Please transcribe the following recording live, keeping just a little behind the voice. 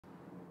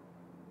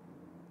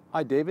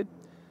Hi David,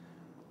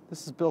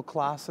 this is Bill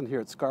Klassen here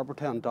at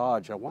Scarborotown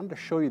Dodge. I wanted to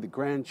show you the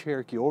Grand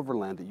Cherokee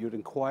Overland that you'd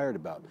inquired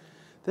about.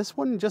 This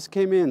one just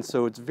came in,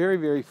 so it's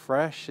very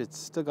fresh. It's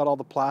still got all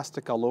the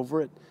plastic all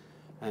over it,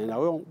 and I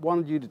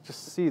wanted you to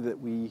just see that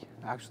we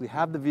actually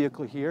have the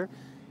vehicle here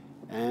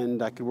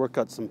and I could work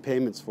out some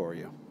payments for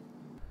you.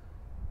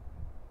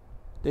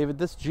 David,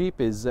 this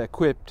Jeep is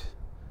equipped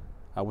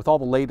with all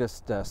the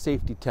latest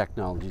safety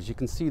technologies. You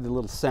can see the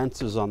little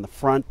sensors on the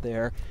front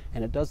there,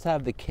 and it does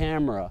have the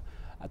camera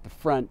at the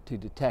front to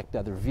detect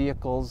other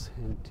vehicles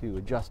and to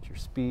adjust your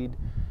speed.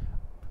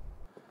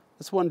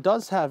 This one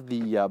does have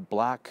the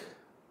black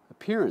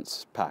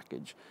appearance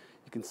package.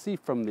 You can see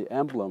from the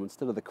emblem,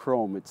 instead of the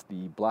chrome, it's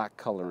the black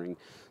coloring.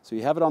 So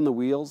you have it on the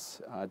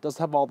wheels. It does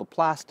have all the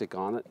plastic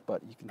on it,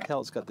 but you can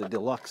tell it's got the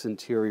deluxe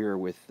interior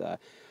with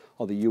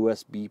all the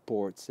USB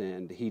ports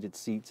and heated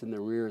seats in the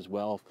rear as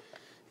well.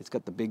 It's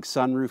got the big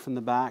sunroof in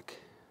the back.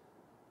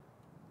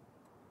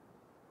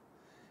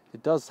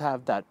 It does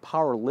have that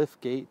power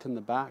lift gate in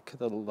the back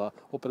that'll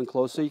open and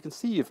close. So you can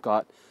see you've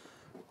got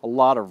a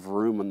lot of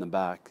room in the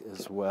back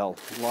as well.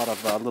 A lot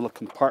of little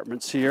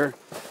compartments here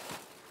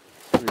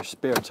where your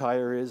spare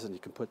tire is, and you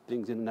can put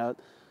things in and out.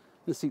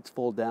 The seats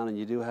fold down, and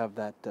you do have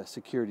that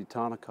security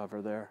tonneau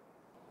cover there.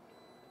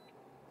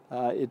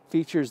 It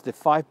features the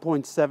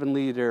 5.7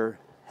 liter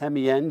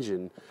Hemi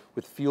engine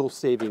with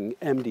fuel-saving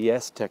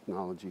MDS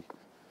technology.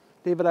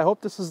 David, I hope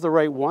this is the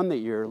right one that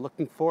you're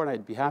looking for, and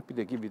I'd be happy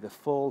to give you the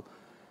full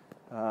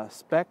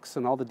specs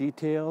and all the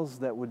details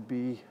that would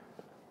be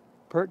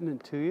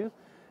pertinent to you.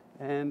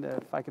 And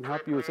if I can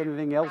help you with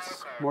anything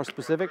else more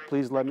specific,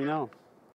 please let me know.